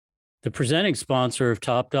The presenting sponsor of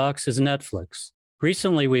Top Docs is Netflix.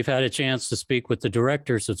 Recently, we've had a chance to speak with the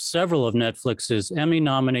directors of several of Netflix's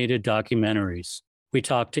Emmy-nominated documentaries. We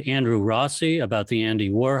talked to Andrew Rossi about the Andy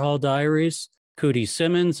Warhol Diaries. Cootie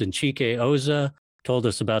Simmons and Chike Oza told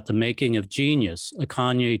us about the making of Genius, a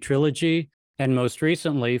Kanye trilogy. And most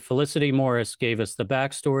recently, Felicity Morris gave us the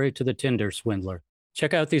backstory to the Tinder swindler.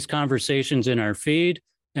 Check out these conversations in our feed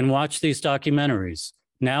and watch these documentaries,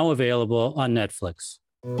 now available on Netflix.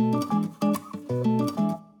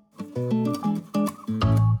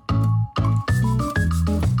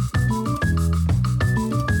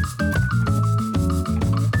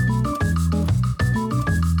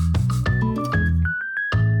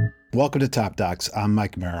 Welcome to Top Docs. I'm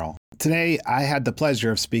Mike Merrill. Today, I had the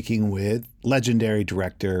pleasure of speaking with legendary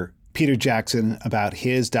director Peter Jackson about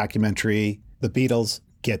his documentary, The Beatles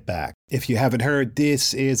Get Back. If you haven't heard,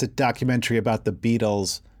 this is a documentary about the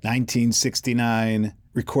Beatles, 1969,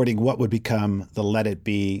 recording what would become the Let It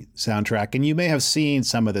Be soundtrack. And you may have seen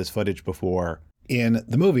some of this footage before in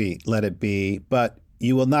the movie Let It Be, but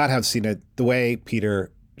you will not have seen it the way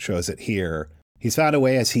Peter shows it here. He's found a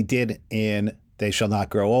way, as he did in They Shall Not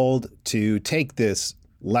Grow Old, to take this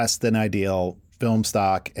less than ideal film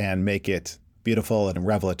stock and make it beautiful and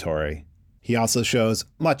revelatory. He also shows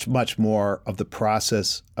much, much more of the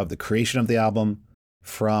process of the creation of the album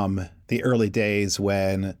from the early days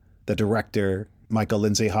when the director, Michael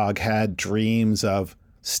Lindsay Hogg, had dreams of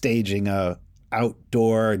staging a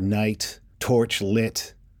outdoor night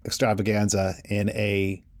torch-lit extravaganza in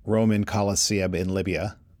a Roman Colosseum in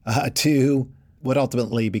Libya, to what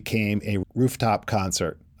ultimately became a rooftop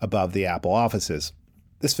concert above the Apple offices.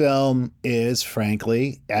 This film is,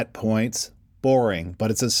 frankly, at points, boring,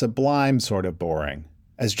 but it's a sublime sort of boring.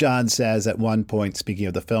 As John says at one point, speaking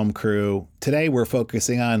of the film crew, today we're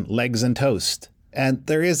focusing on legs and toast. And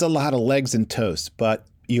there is a lot of legs and toast, but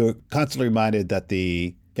you're constantly reminded that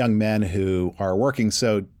the young men who are working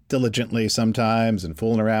so diligently sometimes and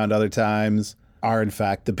fooling around other times are in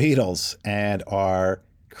fact the Beatles and are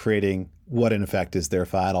creating what in effect is their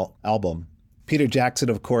final album. Peter Jackson,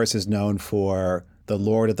 of course, is known for the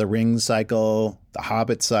Lord of the Rings cycle, the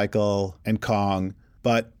Hobbit cycle, and Kong.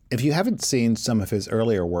 But if you haven't seen some of his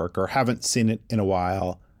earlier work or haven't seen it in a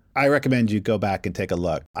while, I recommend you go back and take a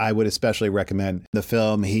look. I would especially recommend the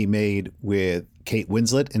film he made with Kate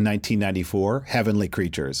Winslet in 1994, Heavenly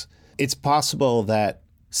Creatures. It's possible that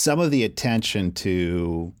some of the attention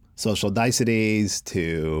to social niceties,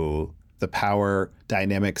 to the power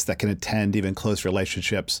dynamics that can attend even close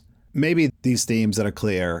relationships, maybe these themes that are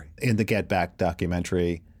clear in the Get Back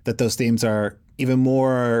documentary, that those themes are even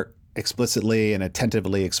more explicitly and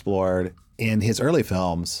attentively explored in his early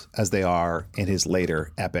films as they are in his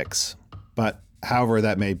later epics. But however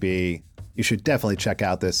that may be, you should definitely check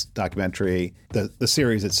out this documentary. The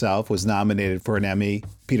series itself was nominated for an Emmy.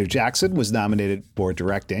 Peter Jackson was nominated for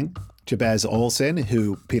directing. Jabez Olson,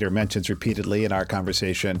 who Peter mentions repeatedly in our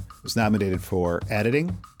conversation, was nominated for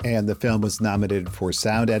editing, and the film was nominated for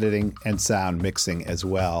sound editing and sound mixing as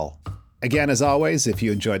well. Again, as always, if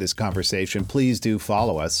you enjoyed this conversation, please do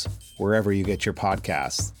follow us wherever you get your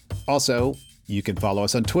podcasts. Also, you can follow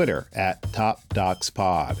us on Twitter at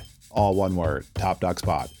TopDocsPod, all one word,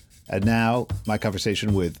 TopDocsPod. And now, my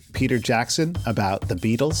conversation with Peter Jackson about the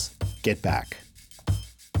Beatles Get Back.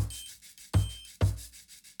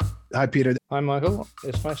 Hi, Peter. Hi, Michael.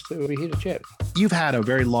 It's nice to be here to chat. You've had a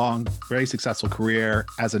very long, very successful career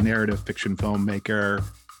as a narrative fiction filmmaker,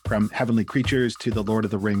 from Heavenly Creatures to the Lord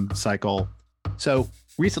of the Rings cycle. So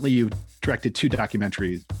recently you've directed 2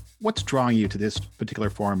 documentaries. What's drawing you to this particular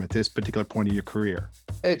form at this particular point in your career?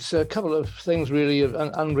 It's a couple of things really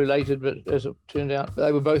unrelated, but as it turned out,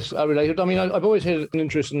 they were both related. I mean, I've always had an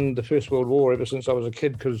interest in the First World War ever since I was a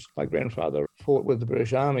kid because my grandfather fought with the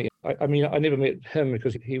British Army. I mean, I never met him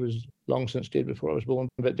because he was long since dead before I was born,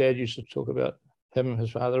 but Dad used to talk about him,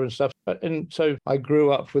 his father and stuff. And so I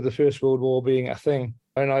grew up with the First World War being a thing,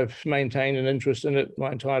 and I've maintained an interest in it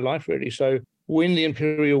my entire life, really. So when the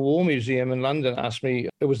Imperial War Museum in London asked me,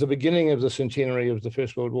 it was the beginning of the centenary of the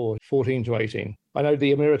First World War, 14 to 18. I know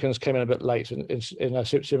the Americans came in a bit late in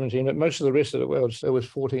 17, but most of the rest of the world, it was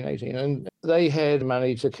 14, 18. And they had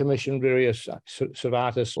money to commission various sort of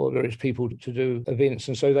artists or various people to do events.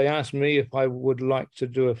 And so they asked me if I would like to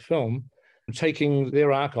do a film, taking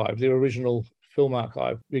their archive, their original film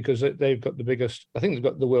archive, because they've got the biggest, I think they've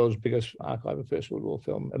got the world's biggest archive of First World War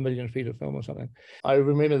film, 1 million feet of film or something. I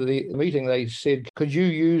remember the meeting, they said, could you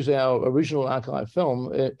use our original archive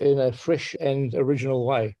film in a fresh and original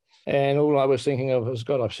way? And all I was thinking of was,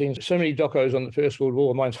 God, I've seen so many docos on the First World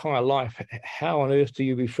War my entire life. How on earth do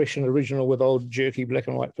you be fresh and original with old jerky black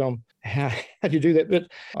and white film? How do you do that?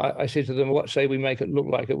 But I said to them, what say we make it look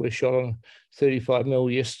like it was shot on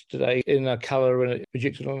 35mm yesterday in a colour and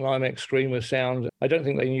projected on an IMAX screen with sound. I don't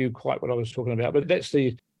think they knew quite what I was talking about, but that's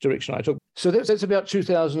the direction I took. So that's about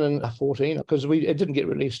 2014, because it didn't get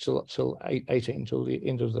released till 18, till the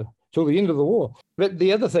end of the war. But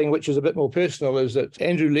the other thing, which is a bit more personal, is that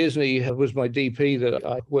Andrew Lesnie was my DP that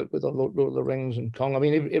I worked with on Lord of the Rings and Kong. I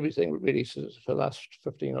mean, everything really for the last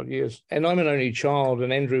 15 odd years. And I'm an only child,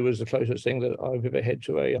 and Andrew was the closest thing that I've ever had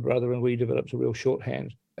to a brother, and we developed a real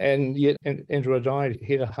shorthand. And yet Andrew died.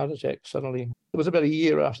 He had a heart attack suddenly. It was about a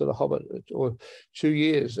year after The Hobbit, or 2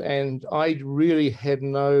 years. And I really had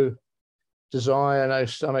no desire, no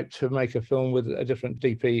stomach to make a film with a different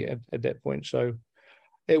DP at that point. So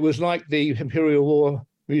it was like the Imperial War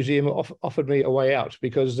Museum offered me a way out,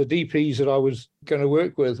 because the DPs that I was going to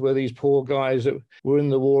work with were these poor guys that were in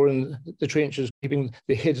the war in the trenches, keeping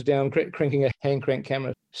their heads down, cranking a hand crank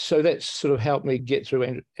camera. So that sort of helped me get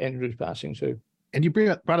through Andrew's passing too. And you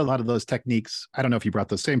brought a lot of those techniques. I don't know if you brought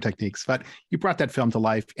those same techniques, but you brought that film to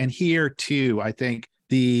life. And here too, I think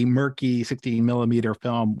the murky 16mm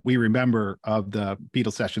film we remember of the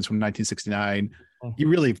Beatles sessions from 1969, you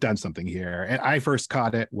really have done something here. And I first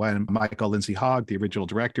caught it when Michael Lindsay Hogg, the original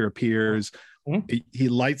director, appears. He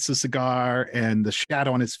lights a cigar, and the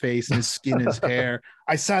shadow on his face and his skin and his hair.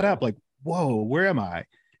 I sat up like, whoa, where am I?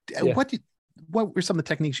 Yeah. What were some of the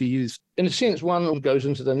techniques you used? In a sense, one goes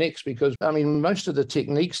into the next, because, I mean, most of the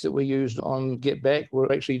techniques that we used on Get Back were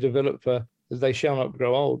actually developed for They Shall Not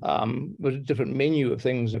Grow Old, with a different menu of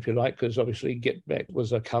things, if you like, because obviously Get Back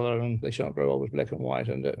was a colour and They Shall Not Grow Old was black and white,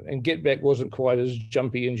 and Get Back wasn't quite as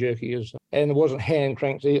jumpy and jerky and it wasn't hand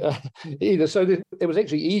cranked either. So it was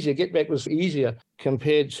actually easier. Get Back was easier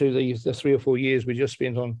compared to the 3 or 4 years we just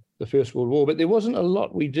spent on the First World War. But there wasn't a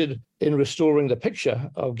lot we did in restoring the picture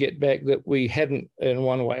of Get Back that we hadn't, in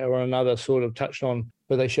one way or another, sort of touched on,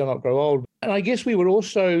 but They Shall Not Grow Old. And I guess we were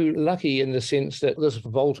also lucky in the sense that this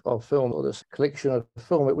vault of film, or this collection of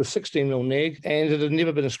film, it was 16mm neg, and it had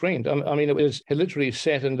never been screened. I mean, it literally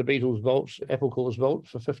sat in the Beatles' vault, Apple Corps' vault,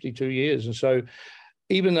 for 52 years. And so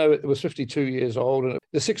even though it was 52 years old, and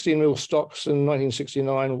the 16mm stocks in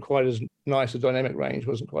 1969 were quite as nice, the dynamic range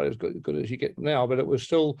wasn't quite as good as you get now, but it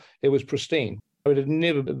was pristine. It had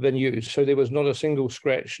never been used, so there was not a single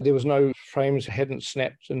scratch. There was no frames hadn't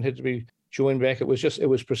snapped and had to be joined back. It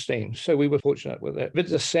was pristine. So we were fortunate with that. But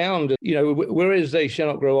the sound, whereas They Shall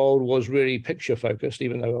Not Grow Old was really picture focused,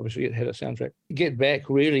 even though obviously it had a soundtrack. Get Back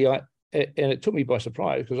really, and it took me by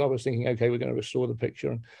surprise, because I was thinking, okay, we're going to restore the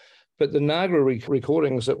picture. But the Nagra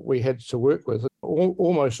recordings that we had to work with,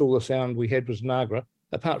 almost all the sound we had was Nagra,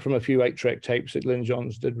 apart from a few 8-track tapes that Lynn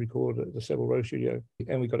Johns did record at the Savile Row studio,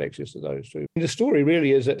 and we got access to those too. And the story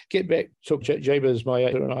really is that Get Back took Jabez, my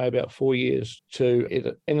editor, and I about 4 years to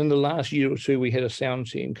edit. And in the last year or two, we had a sound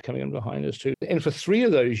team coming in behind us too. And for 3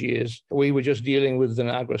 of those years, we were just dealing with the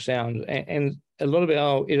Nagra sound. And a lot of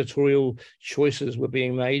our editorial choices were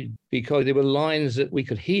being made because there were lines that we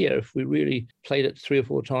could hear if we really played it 3 or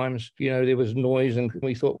 4 times. There was noise, and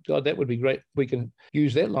we thought, God, that would be great. We can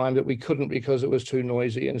use that line, but we couldn't because it was too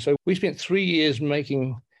noisy. And so we spent 3 years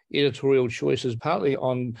making editorial choices, partly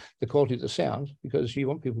on the quality of the sound, because you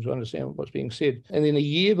want people to understand what's being said. And then a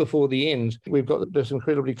year before the end, we've got this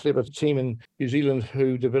incredibly clever team in New Zealand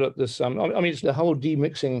who developed this. The whole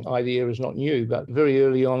demixing idea is not new, but very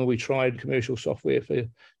early on, we tried commercial software for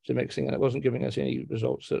demixing, and it wasn't giving us any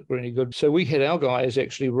results that were any good. So we had our guys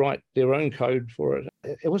actually write their own code for it.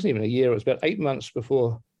 It wasn't even a year. It was about 8 months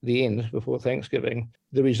before the end, before Thanksgiving.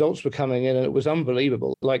 The results were coming in, and it was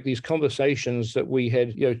unbelievable. Like these conversations that we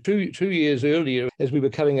had, 2 years earlier, as we were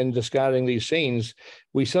cutting and discarding these scenes,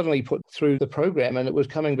 we suddenly put through the program, and it was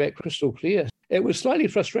coming back crystal clear. It was slightly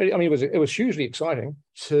frustrating. I mean, it was hugely exciting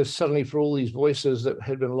to suddenly, for all these voices that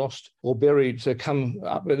had been lost or buried, to come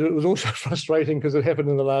up. But it was also frustrating because it happened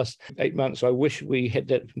in the last 8 months. I wish we had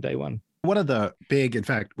that from day one. One of the big, in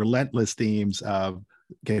fact, relentless themes of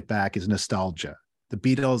Get Back is nostalgia. The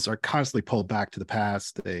Beatles are constantly pulled back to the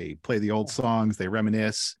past. They play the old songs, they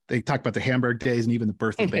reminisce. They talk about the Hamburg days and even the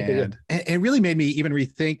birth of the band. And it really made me even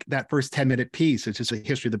rethink that first 10-minute piece. It's just a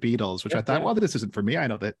history of the Beatles, which I thought, well, this isn't for me. I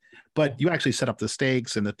know that. But you actually set up the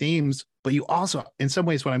stakes and the themes. But you also, in some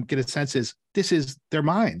ways, what I get a sense is this is their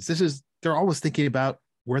minds. They're always thinking about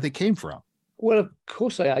where they came from. Well, of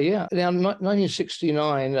course they are, yeah. Now,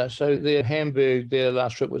 1969, so their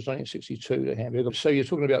last trip was 1962 to Hamburg. So you're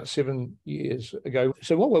talking about 7 years ago.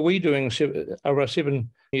 So what were we doing over 7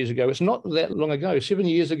 years ago? It's not that long ago. 7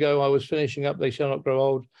 years ago, I was finishing up They Shall Not Grow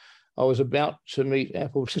Old. I was about to meet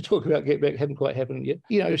Apple to talk about Get Back. Hadn't quite happened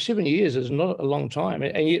yet. 7 years is not a long time.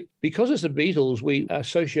 And yet, because it's the Beatles, we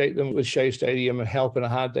associate them with Shea Stadium and Help and A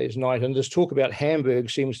Hard Day's Night. And this talk about Hamburg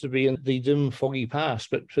seems to be in the dim, foggy past.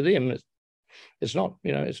 But for them, it's not,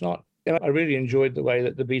 it's not. And I really enjoyed the way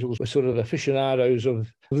that the Beatles were sort of aficionados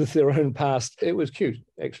of their own past. It was cute,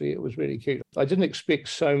 actually. It was really cute. I didn't expect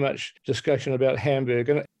so much discussion about Hamburg.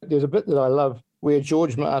 And there's a bit that I love where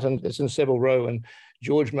George Martin, it's in Savile Row, and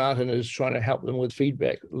George Martin is trying to help them with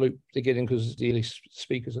feedback loop to get in because the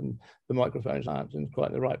speakers and the microphones aren't in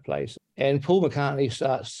quite the right place. And Paul McCartney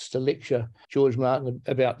starts to lecture George Martin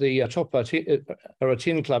about the top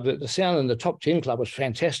 10 club, that the sound in the top 10 club was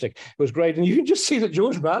fantastic. It was great. And you can just see that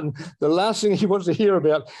George Martin, the last thing he wants to hear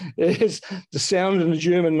about is the sound in the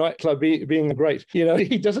German nightclub being great.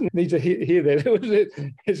 He doesn't need to hear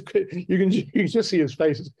that. You can just see his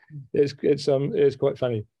face. It's quite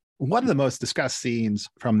funny. One of the most discussed scenes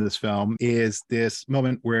from this film is this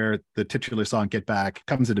moment where the titular song Get Back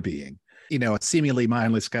comes into being. It's seemingly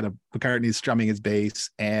mindless, kind of McCartney strumming his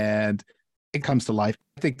bass, and it comes to life.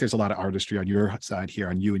 I think there's a lot of artistry on your side here,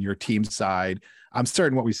 on you and your team's side. I'm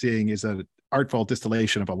certain what we're seeing is an artful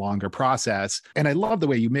distillation of a longer process. And I love the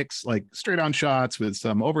way you mix like straight on shots with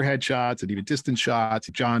some overhead shots and even distance shots.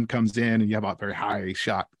 John comes in and you have a very high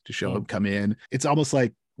shot to show him come in. It's almost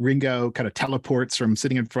like Ringo kind of teleports from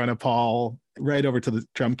sitting in front of Paul right over to the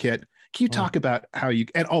drum kit. Can you talk about how you,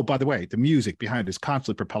 and oh, by the way, the music behind is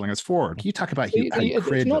constantly propelling us forward. Can you talk about how you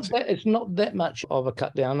created it's not that much of a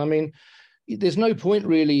cut down. I mean, there's no point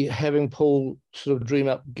really having Paul sort of dream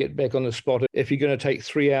up Get Back on the spot if you're going to take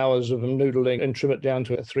 3 hours of him noodling and trim it down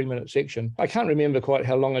to a 3-minute section. I can't remember quite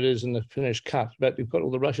how long it is in the finished cut, but we've got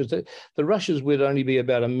all the rushes. The rushes would only be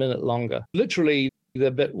about a minute longer. Literally,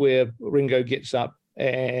 the bit where Ringo gets up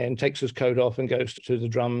and takes his coat off and goes to the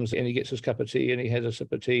drums, and he gets his cup of tea and he has a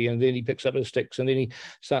sip of tea, and then he picks up his sticks and then he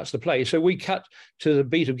starts to play. So we cut to the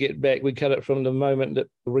beat of Get Back. We cut it from the moment that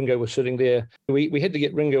Ringo was sitting there. We had to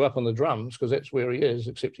get Ringo up on the drums because that's where he is,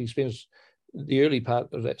 except he spends the early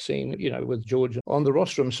part of that scene, with George on the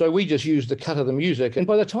rostrum. So we just used the cut of the music. And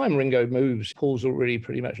by the time Ringo moves, Paul's already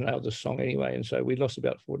pretty much nailed the song anyway. And so we lost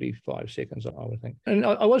about 45 seconds, I would think. And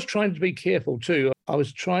I was trying to be careful too. I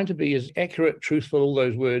was trying to be as accurate, truthful. All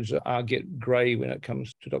those words get grey when it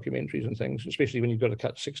comes to documentaries and things, especially when you've got to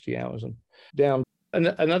cut 60 hours and down. And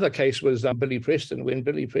another case was Billy Preston. When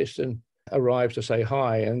Billy Preston arrived to say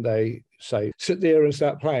hi and they say, sit there and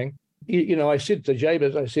start playing. I said to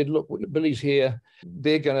Jabez, I said, look, Billy's here.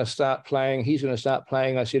 They're going to start playing. He's going to start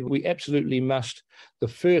playing. I said, we absolutely must. The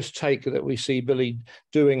first take that we see Billy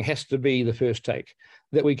doing has to be the first take,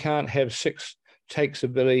 that we can't have 6 takes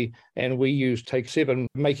of Billy and we use take 7,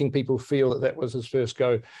 making people feel that was his first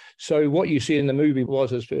go. So what you see in the movie was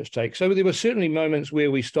his first take. So there were certainly moments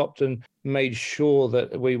where we stopped and made sure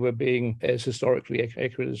that we were being as historically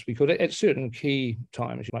accurate as we could at certain key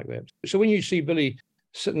times like that. So when you see Billy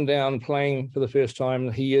sitting down playing for the first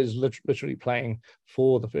time, he is literally playing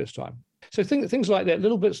for the first time. So things like that,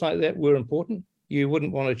 little bits like that were important. You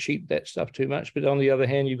wouldn't want to cheat that stuff too much. But on the other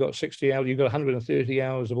hand, you've got 60 hours, you've got 130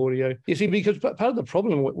 hours of audio. You see, because part of the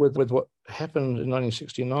problem with what happened in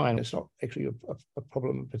 1969, it's not actually a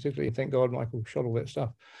problem particularly. Thank God Michael shot all that stuff.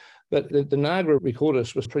 But the Nagra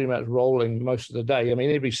recordist was pretty much rolling most of the day. I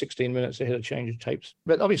mean, every 16 minutes they had a change of tapes.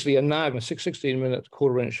 But obviously a Nagra, 16-minute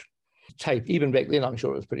quarter-inch tape, even back then, I'm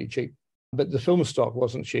sure it was pretty cheap. But the film stock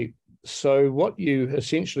wasn't cheap. So what you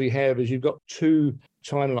essentially have is you've got 2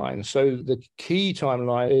 timelines. So the key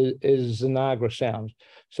timeline is the Nagra sound.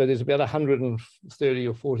 So there's about 130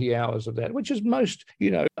 or 40 hours of that, which is most,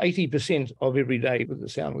 80% of every day that the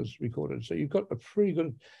sound was recorded. So you've got a pretty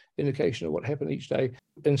good indication of what happened each day.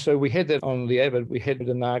 And so we had that on the Avid. We had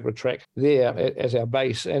the Nagra track there as our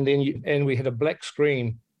base. And then we had a black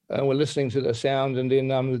screen. And we're listening to the sound, and then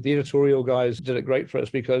the editorial guys did it great for us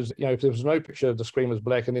because, if there was no picture, the screen was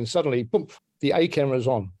black, and then suddenly, boom, the A camera's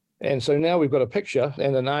on. And so now we've got a picture,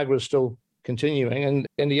 and the Nagra is still continuing,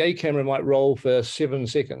 and the A camera might roll for 7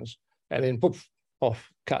 seconds, and then poof,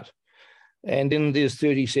 off, cut. And then there's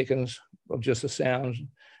 30 seconds of just the sound.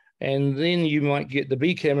 And then you might get the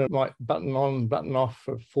B camera might button on, button off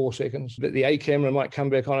for 4 seconds. But the A camera might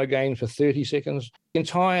come back on again for 30 seconds.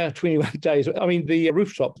 Entire 21 days. I mean, the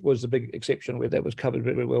Rooftop was the big exception where that was covered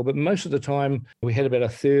very well. But most of the time, we had about a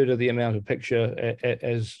third of the amount of picture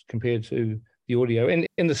as compared to the audio.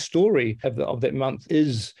 And the story of that month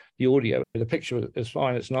is the audio. The picture is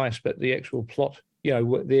fine, it's nice, but the actual plot,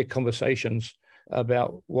 their conversations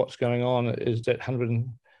about what's going on is that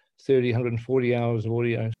 130, 140 hours of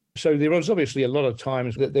audio. So there was obviously a lot of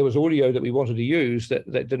times that there was audio that we wanted to use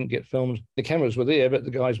that didn't get filmed. The cameras were there, but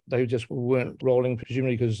the guys, they just weren't rolling,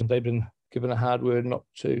 presumably because they'd been given a hard word not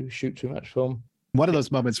to shoot too much film. One of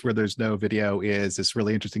those moments where there's no video is this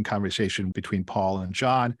really interesting conversation between Paul and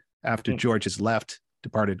John after George has left,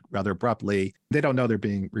 departed rather abruptly. They don't know they're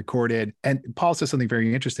being recorded. And Paul says something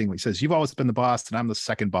very interesting. He says, "You've always been the boss and I'm the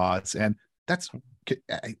second boss." And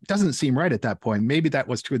it doesn't seem right at that point. Maybe that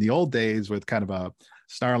was true in the old days with kind of a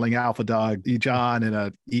snarling alpha dog, John, and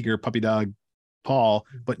a eager puppy dog, Paul.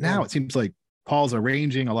 But now it seems like Paul's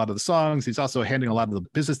arranging a lot of the songs. He's also handling a lot of the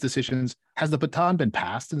business decisions. Has the baton been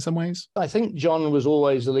passed in some ways? I think John was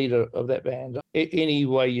always the leader of that band. Any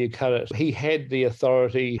way you cut it, he had the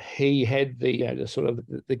authority. He had the sort of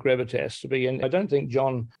the gravitas to be. And I don't think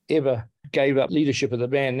John ever gave up leadership of the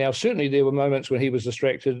band. Now, certainly there were moments when he was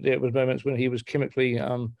distracted. There were moments when he was chemically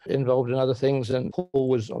involved in other things, and Paul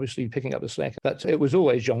was obviously picking up the slack. But it was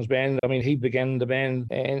always John's band. I mean, he began the band,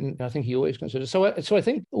 and I think he always considered. So I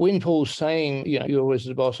think when Paul's saying, you're always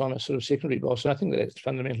the boss, I'm a sort of secondary boss, and I think that's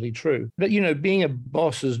fundamentally true. But, being a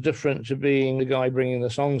boss is different to being the guy bringing the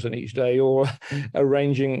songs in each day or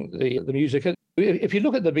arranging the music. If you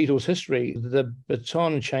look at the Beatles' history, the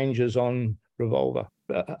baton changes on Revolver.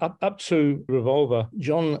 Up to Revolver,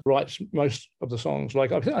 John writes most of the songs.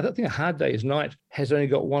 Like I think A Hard Day's Night has only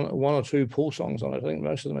got one or two Paul songs on it. I think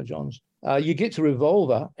most of them are John's. You get to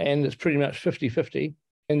Revolver, and it's pretty much 50-50.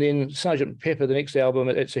 And then Sgt. Pepper, the next album,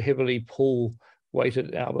 it's a heavily Paul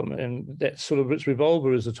weighted album, and that sort of its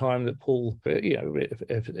Revolver is the time that Paul,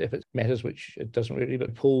 if it matters, which it doesn't really,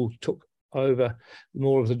 but Paul took over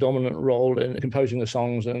more of the dominant role in composing the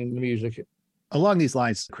songs and the music. Along these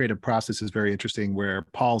lines, the creative process is very interesting, where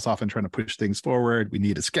Paul's often trying to push things forward. We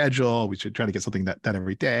need a schedule. We should try to get something done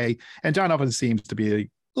every day. And John often seems to be a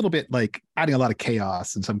little bit like adding a lot of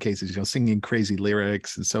chaos in some cases, singing crazy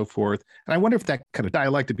lyrics and so forth. And I wonder if that kind of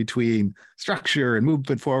dialectic between structure and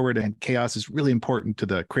movement forward and chaos is really important to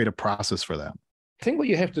the creative process for them. I think what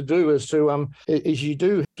you have to do is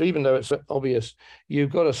even though it's obvious,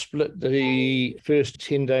 you've got to split the first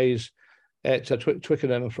 10 days at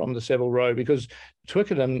Twickenham from the Savile Row, because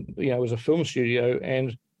Twickenham, was a film studio,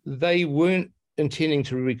 and they weren't intending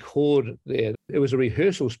to record there. It was a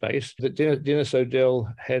rehearsal space that Dennis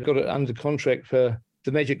O'Dell had got it under contract for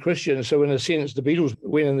the Magic Christian. So in a sense, the Beatles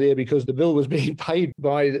went in there because the bill was being paid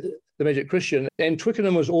by the Magic Christian. And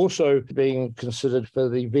Twickenham was also being considered for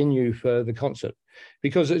the venue for the concert,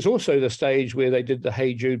 because it's also the stage where they did the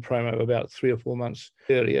Hey Jude promo about 3 or 4 months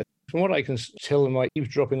earlier. From what I can tell in my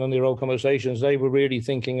eavesdropping on their old conversations, they were really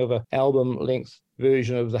thinking of an album-length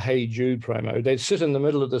version of the Hey Jude promo. They'd sit in the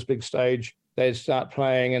middle of this big stage, they'd start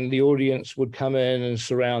playing, and the audience would come in and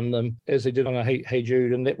surround them as they did on a Hey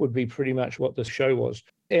Jude, and that would be pretty much what the show was.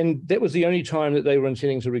 And that was the only time that they were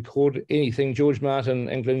intending to record anything. George Martin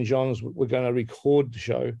and Glyn Johns were going to record the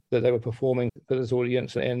show that they were performing for this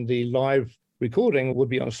audience, and the live recording would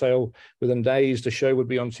be on sale within days. The show would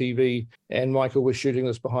be on TV, and Michael was shooting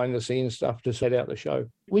this behind the scenes stuff to set out the show.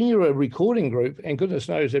 When you're a recording group, and goodness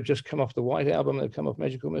knows they've just come off the White Album, they've come off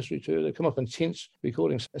Magical Mystery Tour, they've come off intense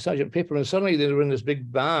recordings, Sgt. Pepper, and suddenly they're in this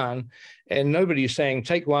big barn, and nobody's saying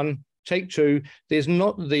take one, take two. There's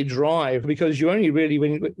not the drive, because you only really,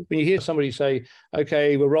 when you hear somebody say,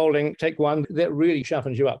 okay, we're rolling, take one, that really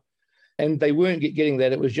sharpens you up. And they weren't getting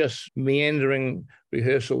that. It was just meandering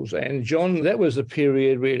rehearsals. And John, that was the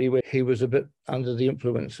period really where he was a bit under the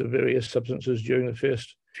influence of various substances during the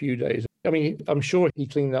first few days. I mean, I'm sure he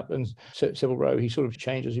cleaned up in Savile Row. He sort of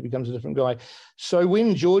changes. He becomes a different guy. So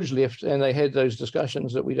when George left and they had those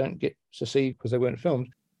discussions that we don't get to see because they weren't filmed,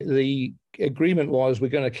 the agreement was we're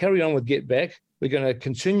going to carry on with Get Back. We're going to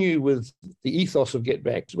continue with the ethos of Get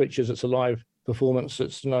Back, which is it's a live performance.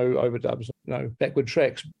 It's no overdubs, no backward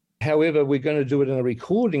tracks. However, we're going to do it in a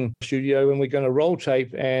recording studio, and we're going to roll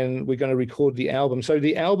tape, and we're going to record the album. So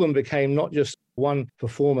the album became not just one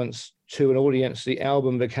performance to an audience. The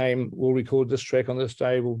album became, we'll record this track on this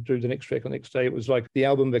day, we'll do the next track on the next day. It was like the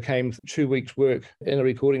album became 2 weeks' work in a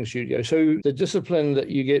recording studio. So the discipline that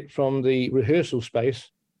you get from the rehearsal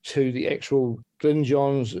space to the actual, Glyn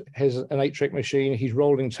Johns has an 8-track machine, he's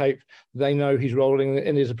rolling tape, they know he's rolling,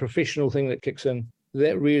 and there's a professional thing that kicks in.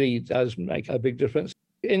 That really does make a big difference.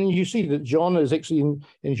 And you see that John is actually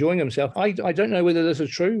enjoying himself. I don't know whether this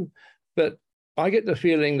is true, but I get the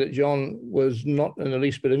feeling that John was not in the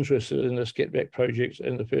least bit interested in this Get Back project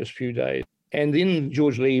in the first few days. And then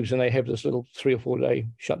George leaves and they have this little 3 or 4 day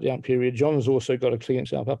shutdown period. John's also got to clean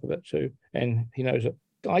himself up a bit too, and he knows it.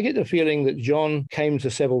 I get the feeling that John came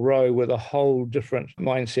to Savile Row with a whole different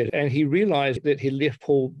mindset, and he realized that he left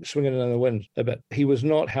Paul swinging in the wind a bit. He was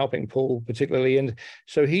not helping Paul particularly, and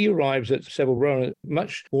so he arrives at Savile Row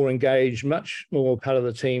much more engaged, much more part of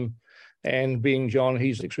the team. And being John,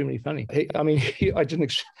 he's extremely funny. I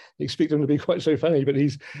didn't expect him to be quite so funny, but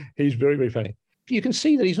he's very, very funny. You can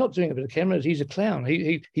see that he's not doing it for the cameras. He's a clown.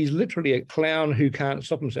 He's literally a clown who can't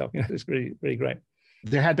stop himself. It's really, really great.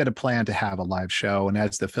 There had been a plan to have a live show, and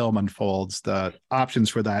as the film unfolds, the options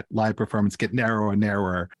for that live performance get narrower and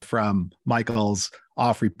narrower, from Michael's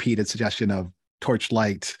oft-repeated suggestion of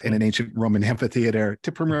torchlight in an ancient Roman amphitheater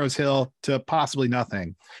to Primrose Hill to possibly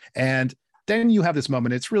nothing. And then you have this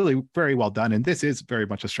moment, it's really very well done, and this is very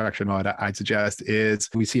much a structure note, I'd suggest, is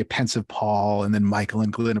we see a pensive Paul, and then Michael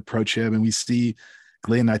and Glenn approach him, and we see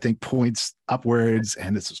Glenn, I think, points upwards,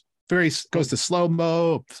 and it's goes to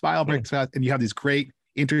slow-mo, smile breaks out, and you have these great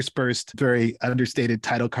interspersed, very understated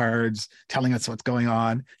title cards telling us what's going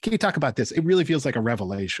on. Can you talk about this? It really feels like a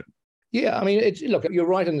revelation. Yeah, look, you're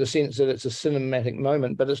right in the sense that it's a cinematic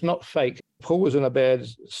moment, but it's not fake. Paul was in a bad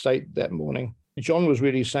state that morning. John was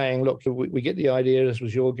really saying, look, we get the idea, this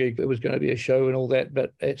was your gig, it was going to be a show and all that,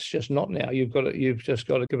 but it's just not now. You've just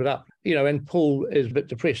got to give it up. And Paul is a bit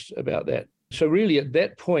depressed about that. So really at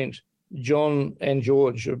that point, John and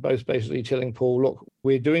George are both basically telling Paul, look,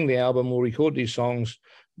 we're doing the album, we'll record these songs,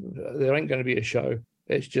 there ain't going to be a show.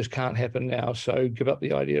 It just can't happen now. So give up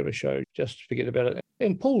the idea of a show, just forget about it.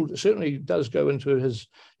 And Paul certainly does go into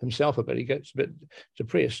himself a bit. He gets a bit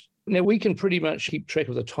depressed. Now, we can pretty much keep track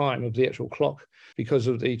of the time of the actual clock because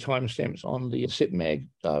of the timestamps on the SEPMAG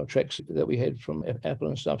tracks that we had from Apple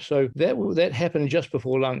and stuff. So that happened just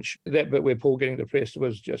before lunch. That bit where Paul getting depressed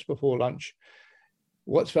was just before lunch.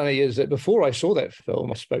 What's funny is that before I saw that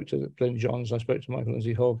film, I spoke to Glenn Johns, I spoke to Michael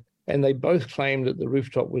Lindsay Hogg, and they both claimed that the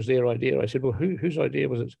rooftop was their idea. I said, well, whose idea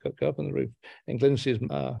was it to go up on the roof? And Glenn says, it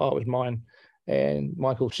was mine. And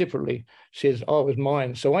Michael separately says, it was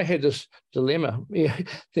mine. So I had this dilemma,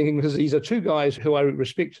 thinking, because these are two guys who I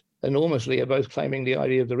respect enormously are both claiming the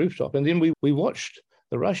idea of the rooftop. And then we watched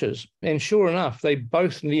the Rushes, and sure enough, they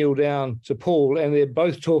both kneel down to Paul, and they're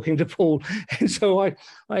both talking to Paul. And so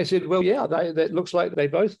I said, well, yeah, that looks like they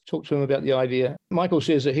both talked to him about the idea. Michael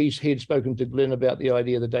says that he'd spoken to Glenn about the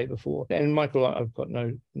idea the day before. And Michael, I've got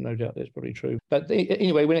no doubt that's probably true. But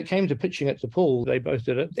anyway, when it came to pitching it to Paul, they both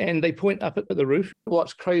did it. And they point up at the roof.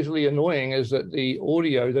 What's crazily annoying is that the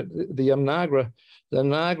audio, that the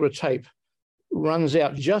Nagra tape runs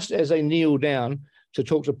out just as they kneel down to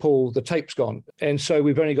talk to Paul. The tape's gone. And so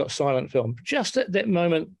we've only got silent film. Just at that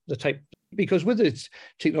moment, the tape, because with the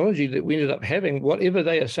technology that we ended up having, whatever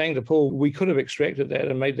they are saying to Paul, we could have extracted that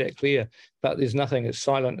and made that clear, but there's nothing. It's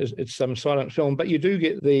silent. It's some silent film, but you do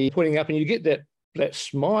get the pointing up, and you get that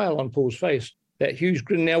smile on Paul's face, that huge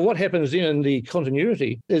grin. Now, what happens then in the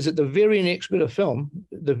continuity is that the very next bit of film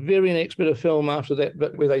after that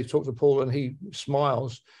bit where they talk to Paul and he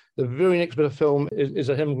smiles, the very next bit of film is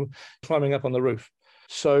him climbing up on the roof.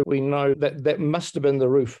 So we know that must have been the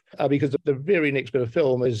roof, because the very next bit of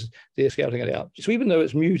film is they're scouting it out. So even though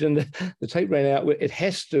it's mute and the tape ran out, it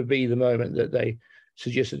has to be the moment that they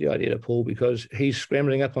suggested the idea to Paul, because he's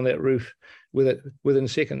scrambling up on that roof with it within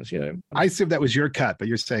seconds. I assume that was your cut, but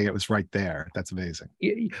you're saying it was right there. That's amazing.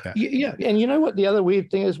 Yeah. And you know what the other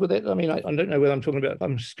weird thing is with that? I don't know whether I'm talking about,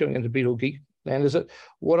 I'm just going into Beatle geek land, is it?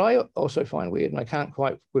 What I also find weird, and I can't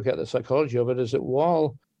quite work out the psychology of it, is that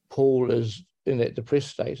while Paul is in that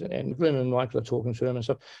depressed state, and Glenn and Michael are talking to him and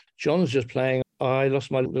stuff, John's just playing I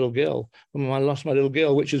Lost My Little Girl,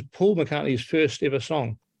 which is Paul McCartney's first ever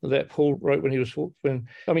song that Paul wrote when he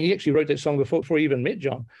he actually wrote that song before he even met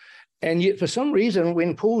John. And yet for some reason,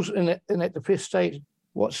 when Paul's in that depressed state,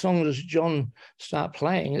 what song does John start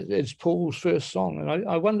playing? It's Paul's first song. And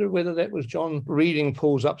I wonder whether that was John reading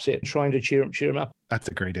Paul's upset, trying to cheer him up. That's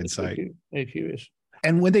a great insight. Very curious.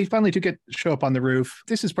 And when they finally do show up on the roof,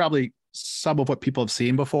 this is probably some of what people have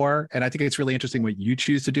seen before. And I think it's really interesting what you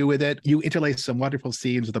choose to do with it. You interlace some wonderful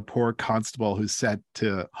scenes with a poor constable who's set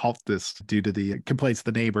to halt this due to the complaints of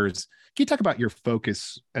the neighbors. Can you talk about your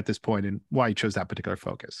focus at this point and why you chose that particular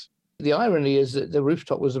focus? The irony is that the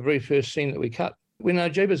rooftop was the very first scene that we cut.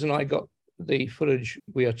 When Jabez and I got the footage,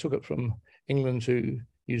 we took it from England to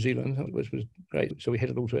New Zealand, which was great. So we had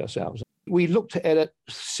it all to ourselves. We looked at it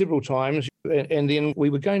several times, and then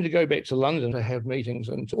we were going to go back to London to have meetings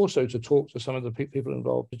and also to talk to some of the people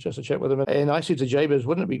involved, just to chat with them. And I said to Jabez,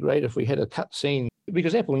 wouldn't it be great if we had a cut scene?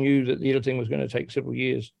 Because Apple knew that the editing was going to take several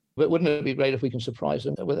years. But wouldn't it be great if we can surprise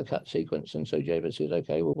them with a cut sequence? And so Jabez said,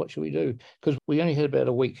 okay, well, what should we do? Because we only had about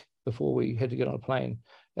a week before we had to get on a plane.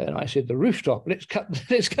 And I said, the rooftop, let's cut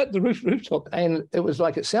the rooftop. And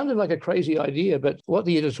it sounded like a crazy idea, but what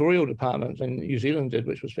the editorial department in New Zealand did,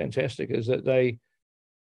 which was fantastic, is that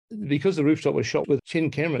because the rooftop was shot with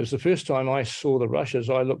 10 cameras, the first time I saw the rushes,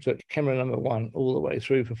 I looked at camera number 1 all the way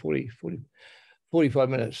through for 45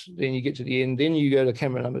 minutes. Then you get to the end, then you go to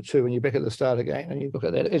camera number 2 and you're back at the start again and you look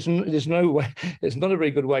at that. There's no way, it's not a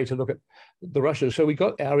very good way to look at the rushes. So we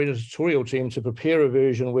got our editorial team to prepare a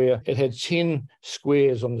version where it had 10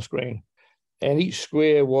 squares on the screen. And each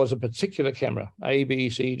square was a particular camera, A, B,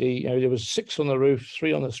 C, D. There was 6 on the roof,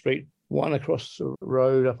 3 on the street, 1 across the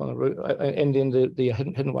road up on the roof, and then the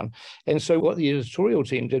hidden one. And so what the editorial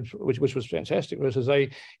team did, which was fantastic, was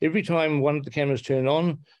every time one of the cameras turned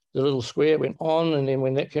on, the little square went on, and then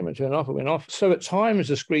when that camera turned off, it went off. So at times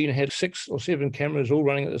the screen had 6 or 7 cameras all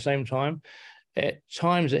running at the same time. At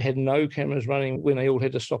times it had no cameras running when they all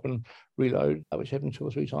had to stop and reload, which happened 2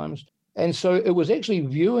 or 3 times. And so it was actually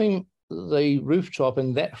viewing the rooftop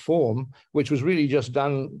in that form, which was really just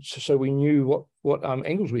done so we knew what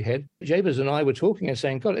angles we had. Jabez and I were talking and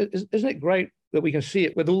saying, God, isn't it great that we can see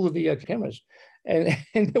it with all of the cameras? And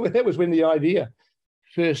that was when the idea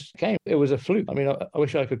first came. It was a fluke. I mean, I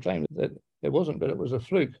wish I could claim that it wasn't, but it was a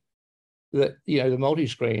fluke, that, the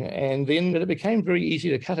multi-screen. And then it became very easy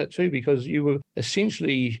to cut it too, because you were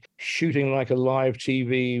essentially shooting like a live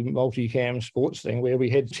TV multicam sports thing where we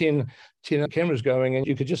had 10 cameras going, and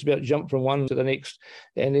you could just about jump from one to the next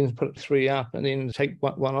and then put 3 up and then take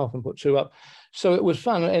one off and put 2 up. So it was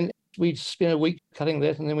fun. And we spent a week cutting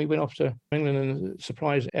that, and then we went off to England and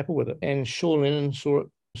surprised Apple with it. And Sean Lennon saw it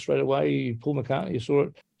straight away. Paul McCartney saw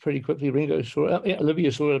it pretty quickly. Ringo saw it. Olivia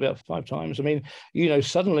saw it about 5 times. I mean,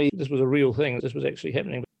 suddenly this was a real thing. This was actually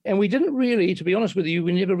happening. And we didn't really, to be honest with you,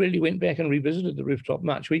 we never really went back and revisited the rooftop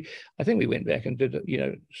much. I think we went back and did,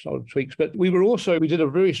 solid tweaks. But we did a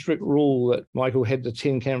very strict rule that Michael had the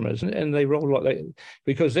 10 cameras, and they rolled like that,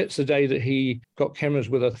 because that's the day that he got cameras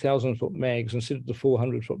with 1,000-foot mags instead of the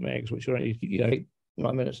 400-foot mags, which are only,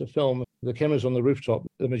 9 minutes of film. The cameras on the rooftop,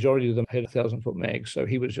 the majority of them had 1,000-foot mags. So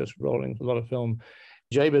he was just rolling a lot of film.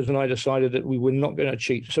 Jabez and I decided that we were not going to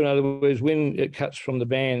cheat. So in other words, when it cuts from the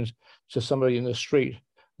band to somebody in the street,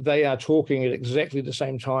 they are talking at exactly the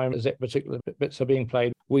same time as that particular bits are being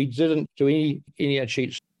played. We didn't do any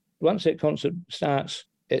cheats. Once that concert starts,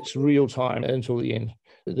 it's real time until the end.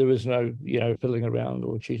 There is no, fiddling around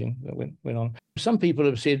or cheating that went on. Some people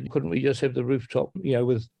have said, couldn't we just have the rooftop,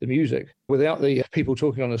 with the music without the people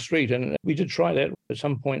talking on the street? And we did try that. At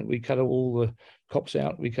some point, we cut all the cops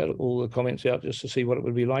out. We cut all the comments out just to see what it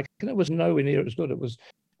would be like. And it was nowhere near as good. It was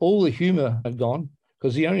all the humor had gone,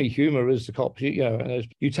 because the only humor is the cops, and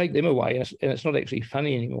you take them away and it's not actually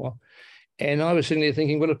funny anymore. And I was sitting there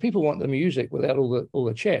thinking, well, if people want the music without all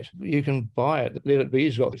the chat, you can buy it. Let It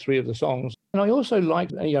Be's got 3 of the songs. And I also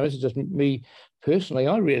liked, this is just me personally,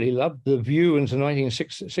 I really loved the view into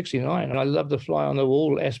 1969. And I loved the fly on the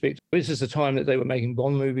wall aspect. This is the time that they were making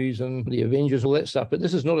Bond movies and the Avengers, all that stuff. But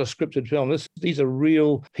this is not a scripted film. These are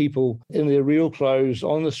real people in their real clothes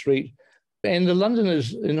on the street. And the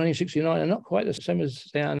Londoners in 1969 are not quite the same as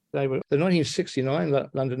they were. The 1969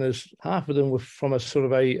 Londoners, half of them were from a sort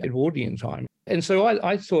of a Edwardian time. And so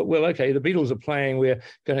I thought, well, okay, the Beatles are playing. We're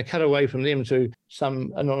going to cut away from them to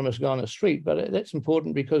some anonymous guy on the street. But that's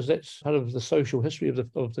important because that's part of the social history of the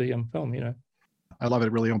film, I love it.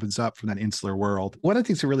 It really opens up from that insular world. One of the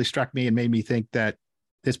things that really struck me and made me think that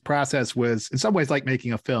this process was in some ways like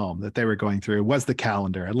making a film that they were going through was the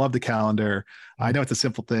calendar. I love the calendar. I know it's a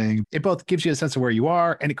simple thing. It both gives you a sense of where you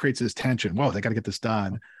are and it creates this tension. Whoa, they got to get this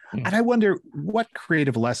done. And I wonder, what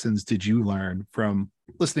creative lessons did you learn from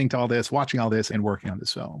listening to all this, watching all this, and working on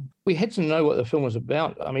this film? We had to know what the film was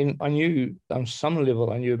about. I mean, I knew on some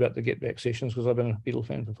level, I knew about the Get Back sessions because I've been a Beatle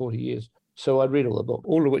fan for 40 years. So I'd read all the book,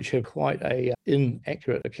 all of which have quite a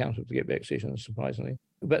inaccurate account of the Get Back sessions, surprisingly.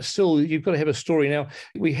 But still, you've got to have a story. Now,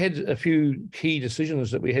 we had a few key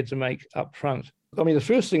decisions that we had to make up front. I mean, the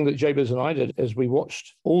first thing that Jabez and I did is we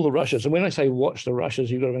watched all the rushes. And when I say watch the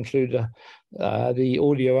rushes, you've got to include the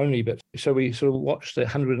audio only bit. So we sort of watched the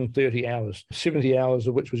 130 hours, 70 hours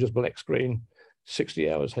of which was just black screen,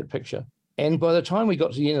 60 hours had picture. And by the time we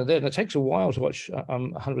got to the end of that, and it takes a while to watch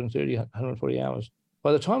 130, 140 hours.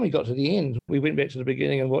 By the time we got to the end, we went back to the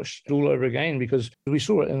beginning and watched it all over again because we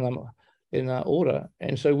saw it in order.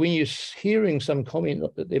 And so when you're hearing some comment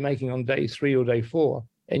that they're making on day 3 or day 4,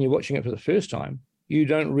 and you're watching it for the first time, you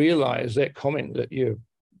don't realize that comment that you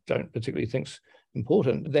don't particularly think's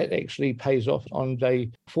important, that actually pays off on day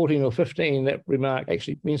 14 or 15. That remark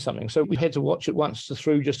actually means something. So we had to watch it once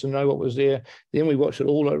through just to know what was there. Then we watched it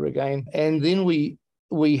all over again. And then we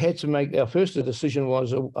we had to make our first decision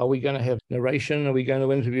was, are we going to have narration? Are we going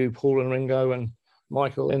to interview Paul and Ringo and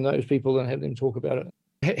Michael and those people and have them talk about it?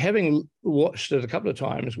 Having watched it a couple of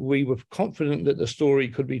times, we were confident that the story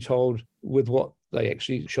could be told with what they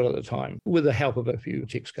actually shot at the time, with the help of a few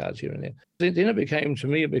text cards here and there. Then it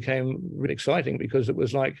became really exciting because it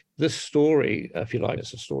was like this story, if you like,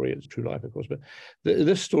 it's a story, it's true life, of course, but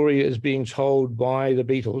this story is being told by the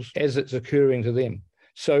Beatles as it's occurring to them.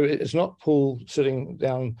 So it's not Paul sitting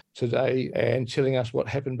down today and telling us what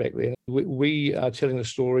happened back then. We are telling the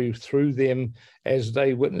story through them as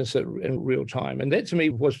they witness it in real time. And that to me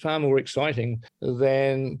was far more exciting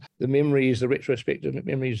than the memories, the retrospective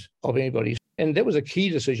memories of anybody. And that was a key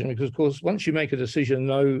decision because, of course, once you make a decision,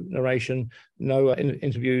 no narration, no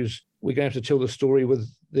interviews, we're going to have to tell the story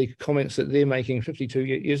with the comments that they're making 52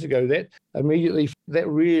 years ago. That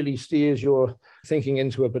really steers your thinking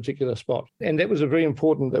into a particular spot. And that was very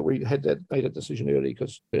important that we made that decision early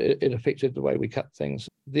because it affected the way we cut things.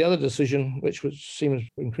 The other decision, which seems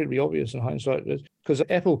incredibly obvious in hindsight, is because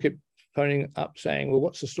Apple kept phoning up saying, well,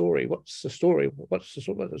 what's the story? What's the story? What's the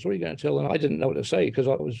story you're going to tell? And I didn't know what to say because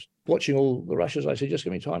I was watching all the rushes. I said, just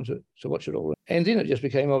give me time to watch it all. And then it just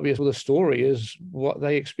became obvious, well, the story is what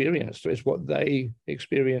they experienced. It's what they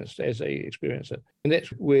experienced as they experienced it. And that's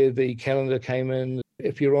where the calendar came in.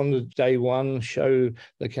 If you're on the day one, show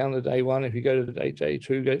the calendar day one. If you go to the day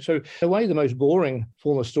two, so away the most boring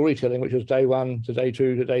form of storytelling, which was day one to day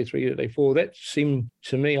two to day three to day four, that seemed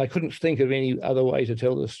to me, I couldn't think of any other way to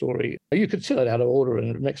tell the story. You could tell it out of order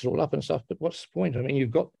and mix it all up and stuff, but what's the point? I mean, you've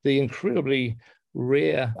got the incredibly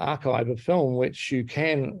rare archive of film, which you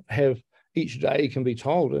can have each day can be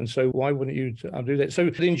told. And so why wouldn't you do that? So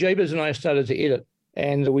then Jabez and I started to edit.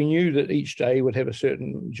 And we knew that each day would have a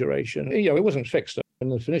certain duration. It wasn't fixed. In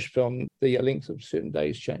the finished film, the length of certain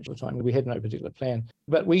days changed all the time. We had no particular plan.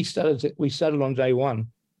 But we started on day one.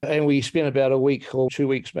 And we spent about a week or 2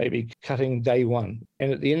 weeks maybe cutting day one.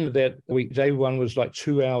 And at the end of that week, day one was like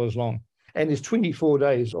 2 hours long. And there's 24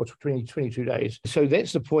 days or 22 days. So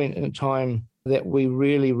that's the point in time that we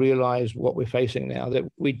really realized what we're facing now, that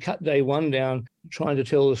we'd cut day one down trying to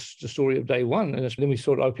tell us the story of day one. And then we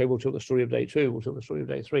thought, okay, we'll tell the story of day two, we'll tell the story of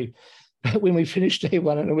day three. But when we finished day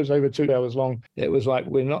one and it was over 2 hours long, it was like,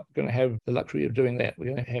 we're not going to have the luxury of doing that.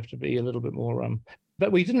 We're going to have to be a little bit more.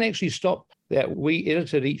 But we didn't actually stop that. We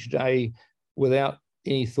edited each day without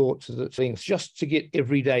any thoughts of things, just to get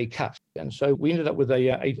every day cut. And so we ended up with a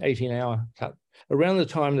 18-hour cut. Around the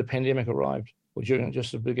time the pandemic arrived, or during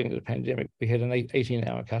just the beginning of the pandemic, we had an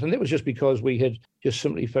 18-hour cut. And that was just because we had just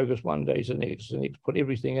simply focused one day to the next and put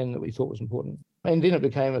everything in that we thought was important. And then it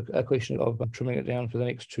became a question of trimming it down for the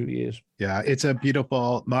next 2 years. Yeah, it's a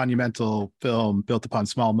beautiful, monumental film built upon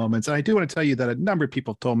small moments. And I do want to tell you that a number of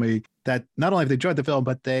people told me that not only have they enjoyed the film,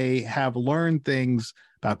 but they have learned things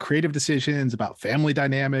about creative decisions, about family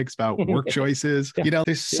dynamics, about work choices. Yeah.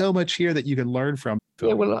 There's so much here that you can learn from.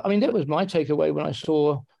 Yeah, well, I mean, that was my takeaway when I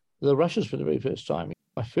saw the rushes for the very first time.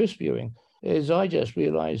 My first viewing is I just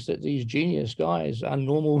realized that these genius guys are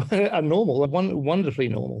normal, wonderfully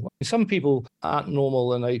normal. Some people aren't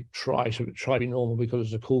normal and they try to be normal because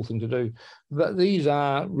it's a cool thing to do. But these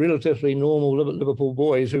are relatively normal Liverpool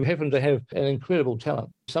boys who happen to have an incredible talent.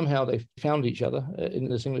 Somehow they found each other in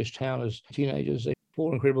this English town as teenagers.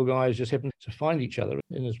 Four incredible guys just happened to find each other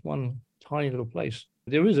in this one tiny little place.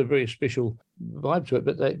 There is a very special vibe to it,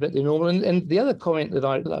 but they're normal. And the other comment that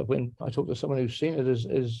I love when I talk to someone who's seen it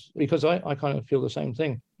is because I kind of feel the same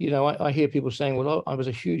thing. I hear people saying, well, I was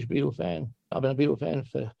a huge Beatle fan. I've been a Beatle fan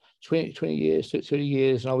for 20 years, 30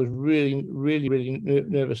 years, and I was really, really, really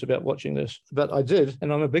nervous about watching this. But I did,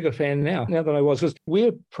 and I'm a bigger fan now than I was, because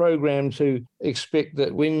we're programmed to expect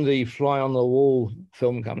that when the Fly on the Wall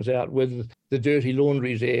film comes out with the Dirty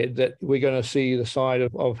Laundries aired, that we're going to see the side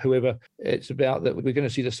of whoever it's about, that we're going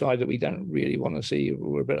to see the side that we don't really want to see,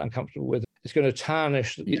 we're a bit uncomfortable with. It's going to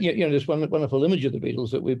tarnish, this wonderful image of the Beatles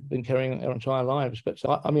that we've been carrying our entire lives. But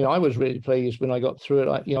I was really pleased when I got through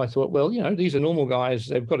it. I thought, well, these are normal guys.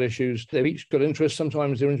 They've got issues. They've each got interests.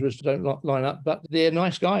 Sometimes their interests don't line up, but they're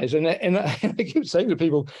nice guys. And I keep saying to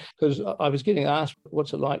people, because I was getting asked,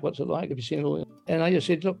 what's it like? Have you seen it all? And I just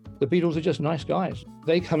said, look, the Beatles are just nice guys.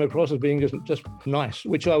 They come across as being just nice,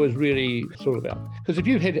 which I was really thrilled about. Because if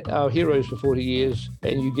you've had our heroes for 40 years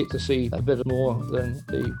and you get to see a bit more than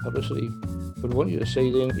the publicity would want you to see,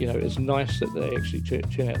 then it's nice that they actually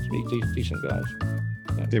turn out to be decent guys.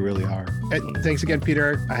 Yeah. They really are. And thanks again,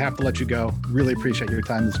 Peter. I have to let you go. Really appreciate your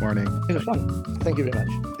time this morning. It was fun. Thank you very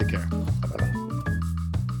much. Take care.